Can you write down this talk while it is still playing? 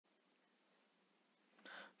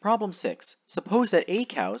Problem 6. Suppose that A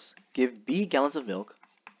cows give B gallons of milk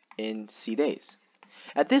in C days.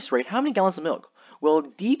 At this rate, how many gallons of milk will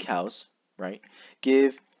D cows, right,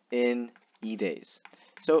 give in E days?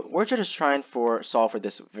 So we're just trying to solve for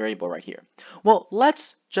this variable right here. Well,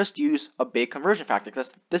 let's just use a big conversion factor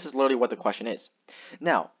because this is literally what the question is.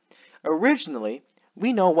 Now, originally,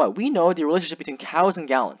 we know what? We know the relationship between cows and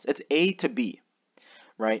gallons. It's A to B,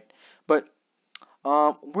 right? But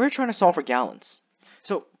we're trying to solve for gallons.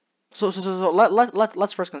 So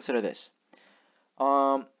let's first consider this.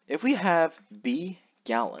 If we have B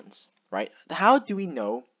gallons, right? How do we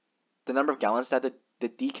know the number of gallons that the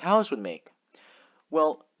D cows would make?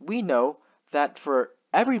 Well, we know that for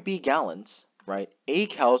every B gallons, right, A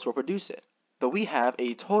cows will produce it. But we have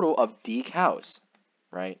a total of D cows,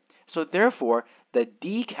 right? So therefore, the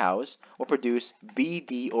D cows will produce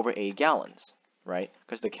BD over A gallons, right?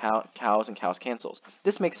 Because the cows and cows cancels.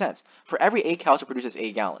 This makes sense. For every A cows, it produces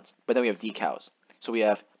A gallons. But then we have D cows. So we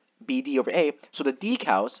have BD over A. So the D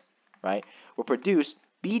cows, right, will produce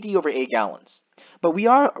BD over A gallons. But we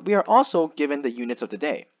are also given the units of the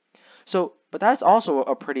day. So, but that's also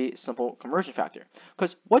a pretty simple conversion factor.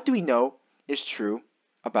 Because what do we know is true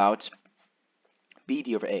about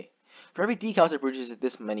BD over A? For every D cows, it produces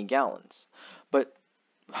this many gallons. But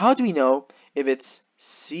how do we know if it's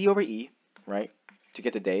C over E, right, to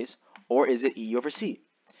get the days, or is it E over C?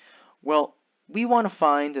 Well, we want to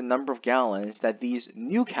find the number of gallons that these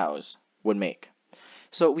new cows would make.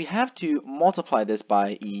 So we have to multiply this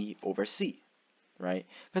by E over C, right?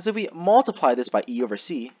 Because if we multiply this by E over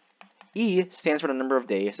C, E stands for the number of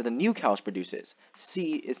days that the new cow produces.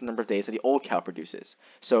 C is the number of days that the old cow produces.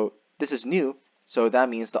 So this is new, so that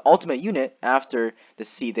means the ultimate unit after the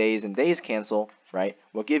C days and days cancel, right,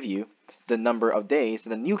 will give you the number of days that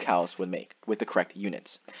the new cows would make with the correct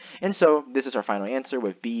units. And so this is our final answer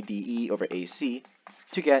with BDE over AC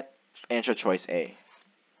to get answer choice A.